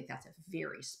 And I think that's a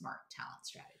very smart talent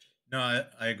strategy. No,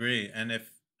 I agree. And if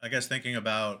I guess thinking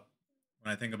about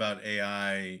when I think about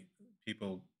AI,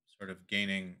 people sort of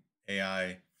gaining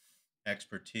AI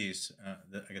expertise.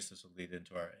 I guess this will lead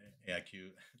into our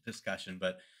AIQ discussion,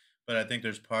 but I think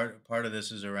there's part of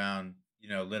this is around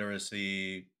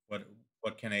literacy.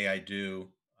 What can AI do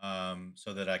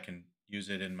so that I can use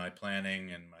it in my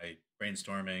planning and my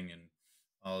brainstorming and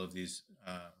all of these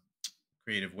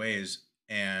creative ways,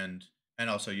 and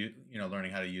also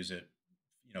learning how to use it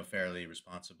fairly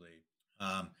responsibly.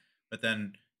 But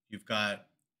then you've got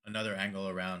another angle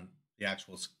around the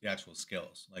actual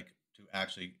skills, like to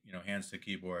actually hands to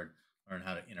keyboard, learn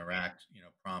how to interact,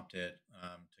 prompt it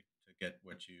to get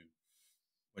what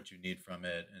you need from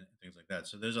it and things like that.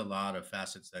 So there's a lot of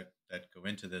facets that go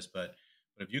into this, but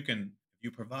if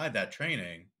you provide that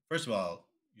training, first of all,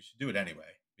 you should do it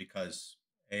anyway because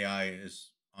AI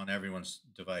is on everyone's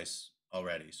device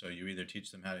already. So you either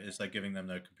teach them how to, it's like giving them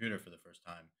their computer for the first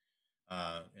time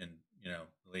in the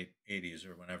late 80s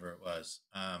or whenever it was.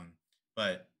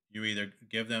 But you either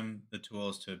give them the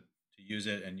tools to use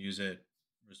it and use it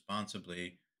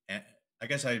responsibly. And I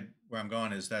guess I where I'm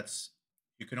going is that's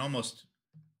you can almost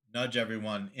nudge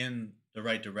everyone in the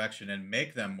right direction and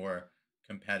make them more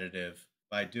competitive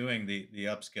by doing the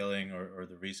upskilling or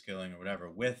the reskilling or whatever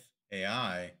with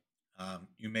AI.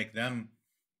 You make them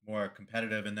more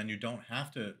competitive, and then you don't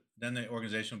have to. Then the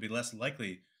organization will be less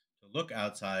likely to look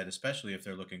outside, especially if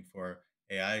they're looking for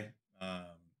AI,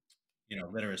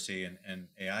 literacy and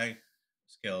AI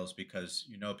skills, because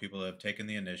people have taken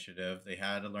the initiative, they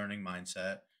had a learning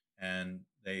mindset, and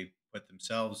they put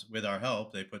themselves, with our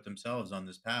help, they put themselves on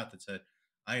this path that said,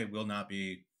 I will not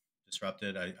be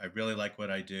disrupted. I really like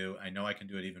what I do. I know I can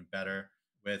do it even better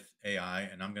with AI,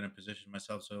 and I'm going to position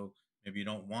myself so maybe you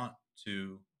don't want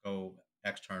to go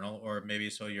external, or maybe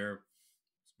so your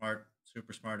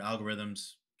super smart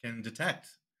algorithms can detect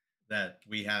that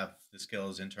we have the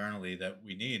skills internally that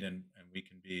we need, and we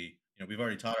can be, we've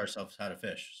already taught ourselves how to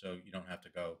fish, so you don't have to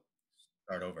go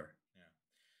start over.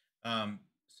 Yeah.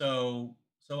 So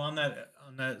on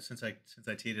that, since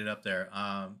I teed it up there,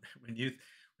 when you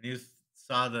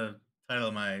saw the title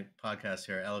of my podcast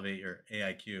here, Elevate Your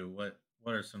AIQ, what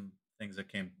are some things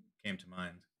that came to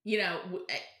mind?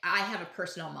 I have a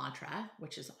personal mantra,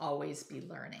 which is always be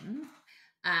learning.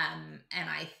 And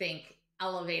I think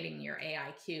elevating your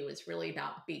AIQ is really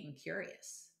about being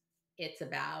curious. It's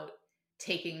about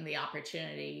taking the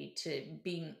opportunity to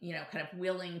being, kind of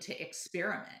willing to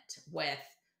experiment with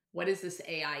what is this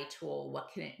AI tool?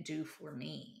 What can it do for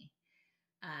me?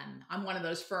 I'm one of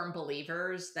those firm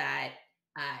believers that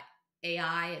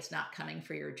AI is not coming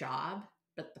for your job,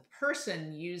 but the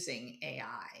person using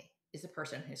AI is the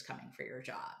person who's coming for your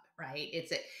job, right?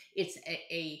 It's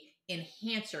a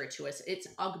enhancer to us. It's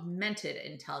augmented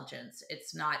intelligence.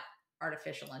 It's not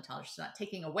artificial intelligence. It's not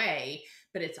taking away,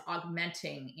 but it's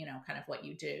augmenting, kind of what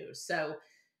you do. So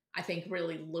I think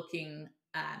really looking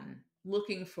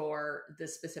for the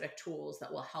specific tools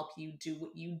that will help you do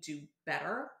what you do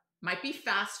better. Might be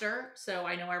faster. So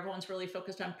I know everyone's really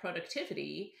focused on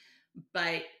productivity,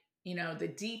 but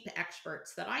the deep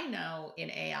experts that I know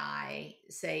in AI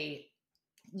say,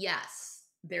 yes,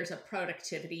 there's a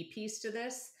productivity piece to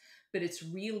this, but it's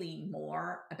really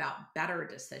more about better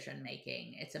decision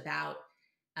making. It's about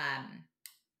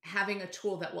having a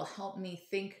tool that will help me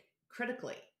think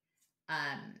critically.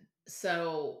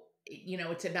 So,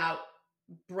 it's about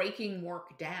breaking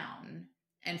work down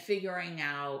and figuring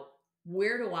out,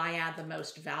 where do I add the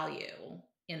most value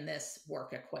in this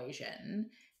work equation?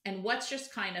 And what's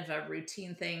just kind of a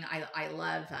routine thing. I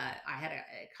love, I had a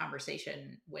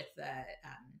conversation with the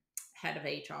head of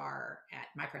HR at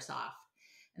Microsoft,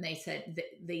 and they said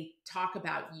they talk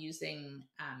about using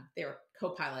their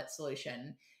Copilot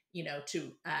solution,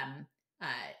 uh,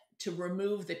 to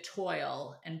remove the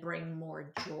toil and bring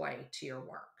more joy to your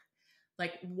work.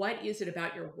 Like, what is it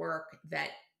about your work that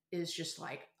is just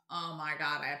like, oh my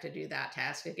God, I have to do that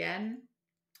task again?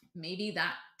 Maybe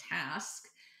that task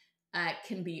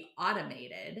can be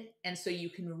automated. And so you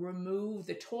can remove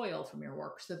the toil from your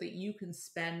work so that you can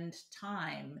spend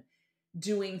time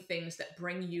doing things that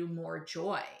bring you more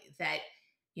joy. That,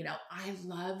 I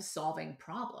love solving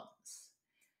problems.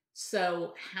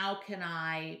 So how can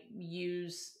I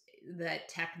use the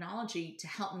technology to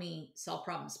help me solve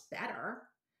problems better?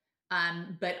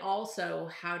 But also,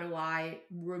 how do I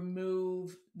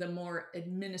remove the more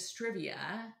administrivia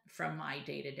from my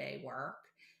day-to-day work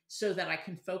so that I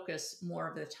can focus more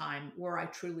of the time where I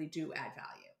truly do add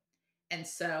value? And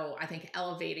so I think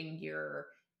elevating your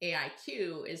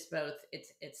AIQ is both,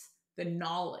 it's the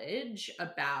knowledge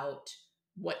about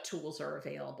what tools are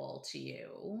available to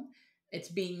you. It's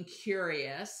being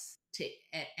curious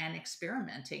and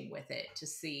experimenting with it to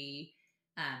see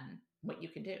what you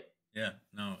can do. Yeah,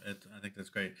 no, I think that's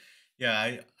great.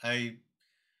 Yeah, I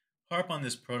harp on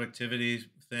this productivity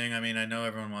thing. I mean, I know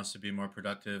everyone wants to be more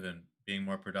productive, and being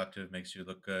more productive makes you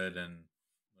look good and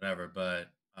whatever. But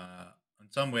in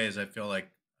some ways, I feel like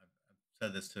I've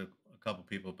said this to a couple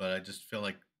people, but I just feel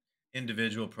like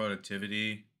individual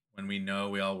productivity, when we know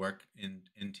we all work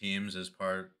in teams as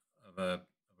part of a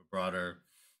broader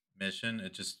mission,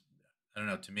 it just, I don't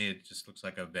know. To me, it just looks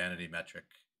like a vanity metric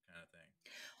kind of thing.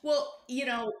 Well,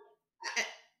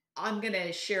 I'm going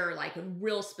to share like a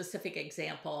real specific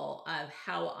example of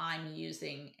how I'm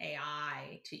using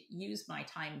AI to use my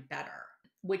time better,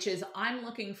 which is I'm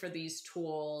looking for these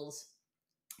tools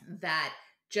that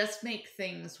just make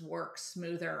things work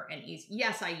smoother and easy.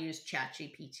 Yes, I use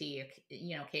ChatGPT,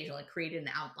 occasionally create an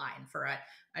outline for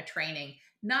a training.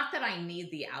 Not that I need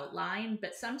the outline,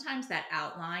 but sometimes that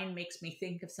outline makes me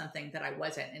think of something that I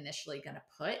wasn't initially going to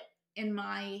put in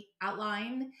my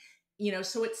outline.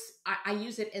 So I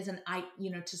use it as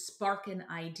to spark an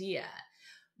idea.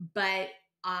 But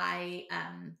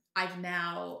I've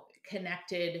now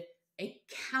connected a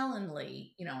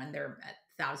Calendly, and there are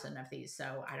 1,000 of these,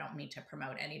 so I don't mean to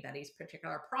promote anybody's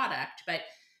particular product, but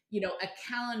a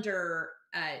calendar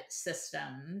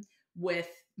system with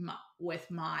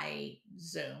my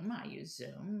Zoom. I use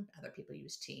Zoom. Other people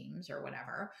use Teams or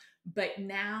whatever. But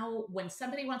now, when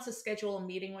somebody wants to schedule a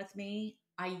meeting with me,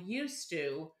 I used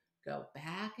to go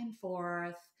back and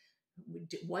forth.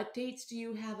 What dates do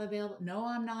you have available? No,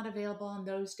 I'm not available on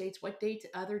those dates. What dates,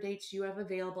 other dates do you have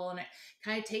available? And it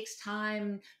kind of takes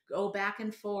time, go back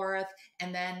and forth,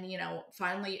 and then,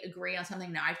 finally agree on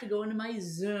something. Now I have to go into my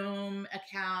Zoom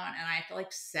account and I have to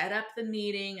like set up the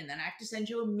meeting, and then I have to send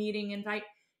you a meeting invite.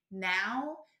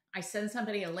 Now I send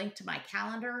somebody a link to my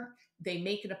calendar, they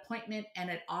make an appointment, and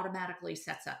it automatically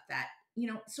sets up that,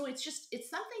 so it's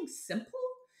something simple,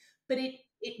 but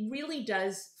it really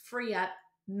does free up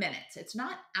minutes. It's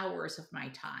not hours of my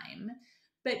time,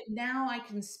 but now I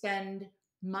can spend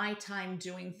my time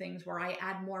doing things where I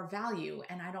add more value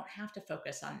and I don't have to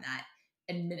focus on that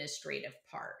administrative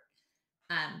part.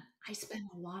 I spend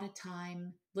a lot of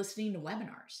time listening to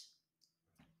webinars.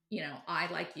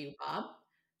 I, like you, Bob,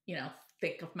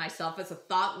 think of myself as a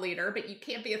thought leader, but you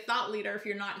can't be a thought leader if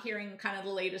you're not hearing kind of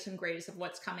the latest and greatest of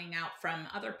what's coming out from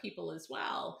other people as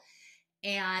well.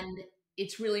 And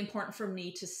it's really important for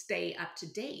me to stay up to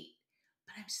date,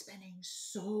 but I'm spending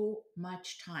so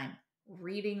much time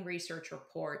reading research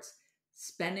reports,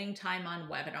 spending time on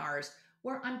webinars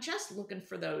where I'm just looking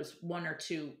for those one or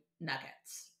two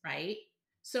nuggets, right?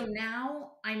 So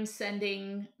now I'm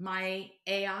sending my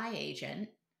AI agent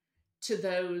to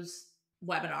those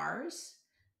webinars,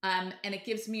 and it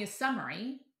gives me a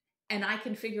summary, and I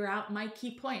can figure out my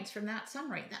key points from that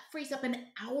summary. That frees up an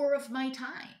hour of my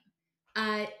time.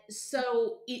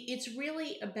 It's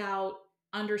really about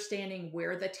understanding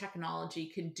where the technology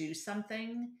can do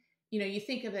something. You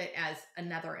think of it as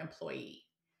another employee.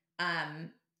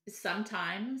 Um,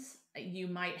 Sometimes you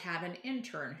might have an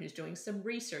intern who's doing some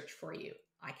research for you.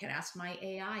 I can ask my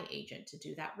AI agent to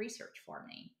do that research for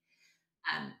me.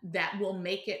 That will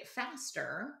make it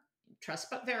faster. Trust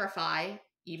but verify.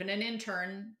 Even an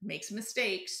intern makes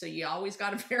mistakes, so you always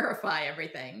got to verify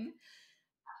everything.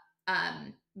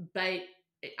 But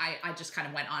I just kind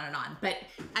of went on and on. But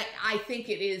I think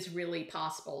it is really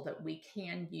possible that we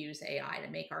can use AI to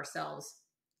make ourselves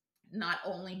not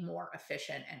only more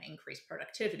efficient and increase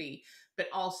productivity, but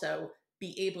also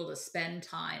be able to spend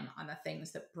time on the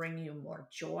things that bring you more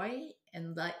joy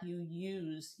and let you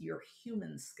use your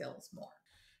human skills more.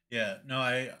 Yeah,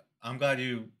 no, I'm glad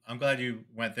you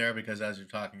went there because as you're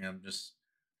talking, I'm just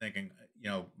thinking,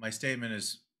 my statement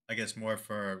is, I guess, more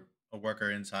for a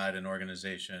worker inside an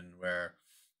organization where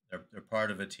they're part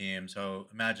of a team. So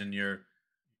imagine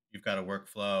you've got a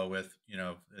workflow with,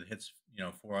 it hits,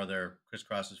 four other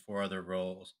crisscrosses four other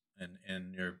roles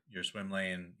in your swim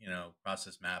lane,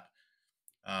 process map.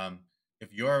 Um,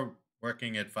 if you're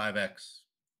working at 5x,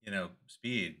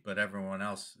 speed, but everyone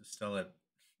else is still at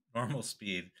normal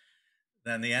speed,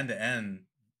 then the end to end,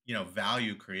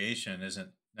 value creation isn't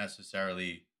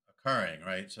necessarily occurring,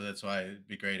 right? So that's why it'd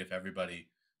be great if everybody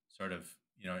sort of,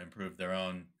 improved their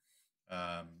own,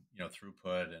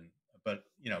 throughput but,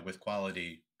 with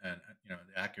quality and,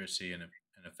 the accuracy and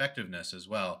effectiveness as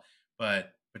well.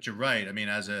 But you're right. I mean,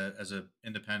 as a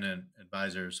independent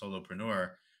advisor,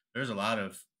 solopreneur, there's a lot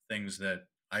of things that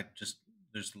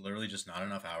there's literally just not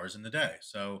enough hours in the day.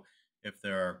 So if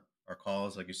there are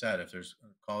calls, like you said, if there's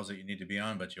calls that you need to be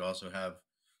on, but you also have,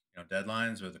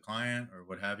 deadlines with the client or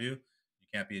what have you, you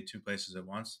can't be at two places at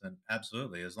once, then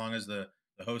absolutely. As long as the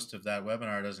host of that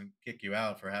webinar doesn't kick you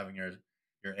out for having your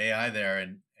AI there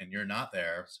and you're not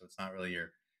there. So it's not really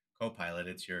your co-pilot,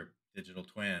 it's your digital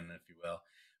twin, if you will.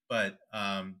 But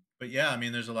yeah, I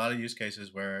mean, there's a lot of use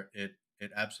cases where it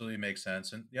absolutely makes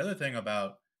sense. And the other thing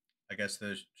about, I guess,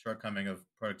 the shortcoming of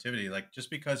productivity, like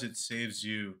just because it saves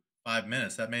you 5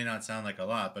 minutes, that may not sound like a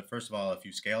lot, but first of all, if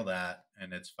you scale that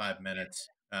and it's 5 minutes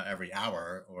every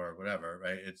hour or whatever,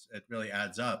 right? It really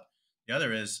adds up. The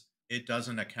other is it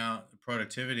doesn't account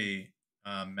productivity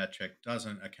metric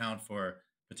doesn't account for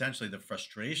potentially the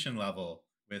frustration level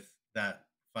with that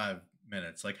 5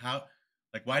 minutes. Like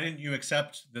why didn't you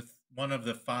accept one of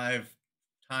the five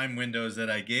time windows that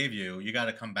I gave you? You got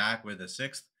to come back with a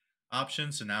sixth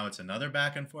option. So now it's another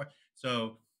back and forth.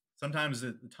 So sometimes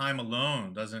the time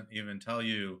alone doesn't even tell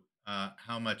you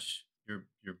how much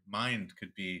your mind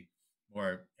could be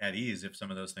more at ease if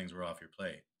some of those things were off your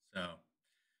plate. So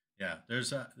yeah,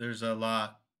 there's a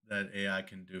lot that AI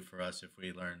can do for us if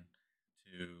we learn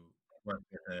to work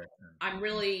with it. I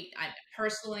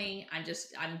personally,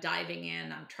 I'm diving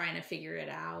in. I'm trying to figure it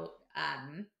out,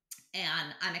 and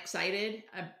I'm excited,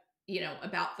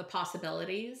 about the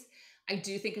possibilities. I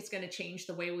do think it's going to change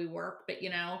the way we work, but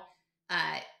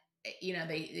uh,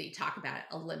 they talk about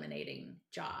eliminating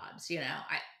jobs.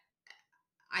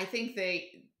 I think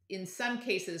in some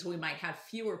cases, we might have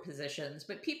fewer positions,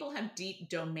 but people have deep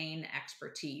domain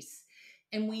expertise.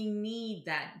 And we need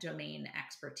that domain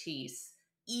expertise,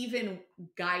 even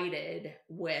guided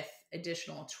with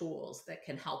additional tools that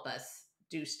can help us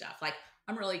do stuff. Like,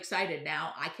 I'm really excited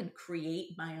now. I can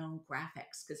create my own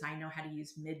graphics because I know how to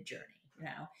use Midjourney.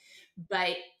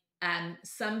 But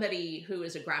somebody who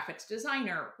is a graphics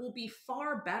designer will be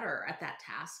far better at that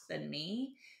task than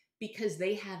me because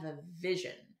they have a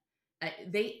vision.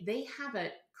 They have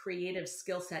a creative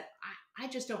skill set I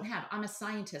just don't have. I'm a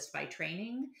scientist by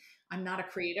training. I'm not a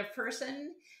creative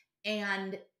person.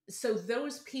 And so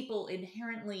those people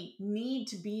inherently need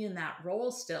to be in that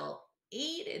role still,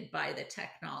 aided by the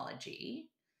technology.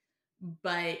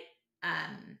 But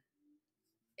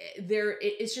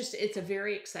it's a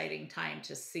very exciting time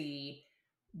to see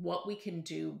what we can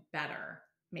do better,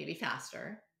 maybe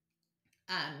faster,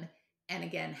 um, and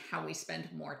again, how we spend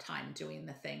more time doing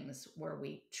the things where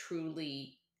we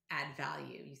truly add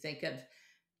value. You think of,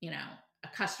 a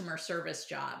customer service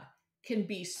job can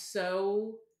be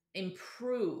so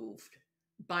improved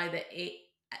by the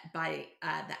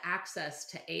access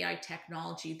to AI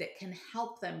technology that can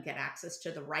help them get access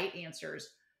to the right answers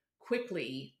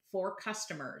quickly for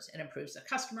customers. It improves the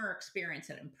customer experience.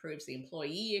 It improves the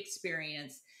employee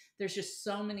experience. there's just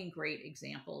so many great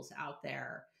examples out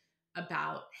there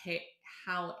about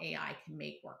how AI can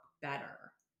make work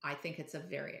better. I think it's a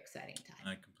very exciting time.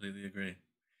 I completely agree.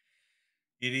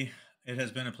 Edie, it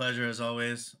has been a pleasure as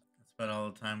always. That's about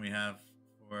all the time we have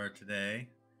for today.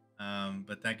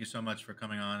 But thank you so much for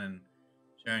coming on and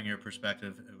sharing your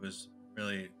perspective. It was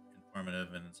really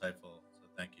informative and insightful. So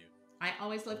thank you. I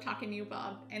always love talking to you,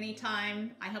 Bob.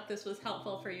 Anytime. I hope this was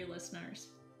helpful for you listeners.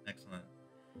 Excellent.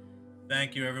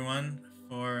 Thank you, everyone,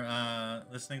 for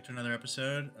listening to another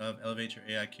episode of Elevate Your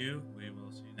AIQ. We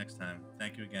will see you next time.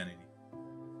 Thank you again, Edie.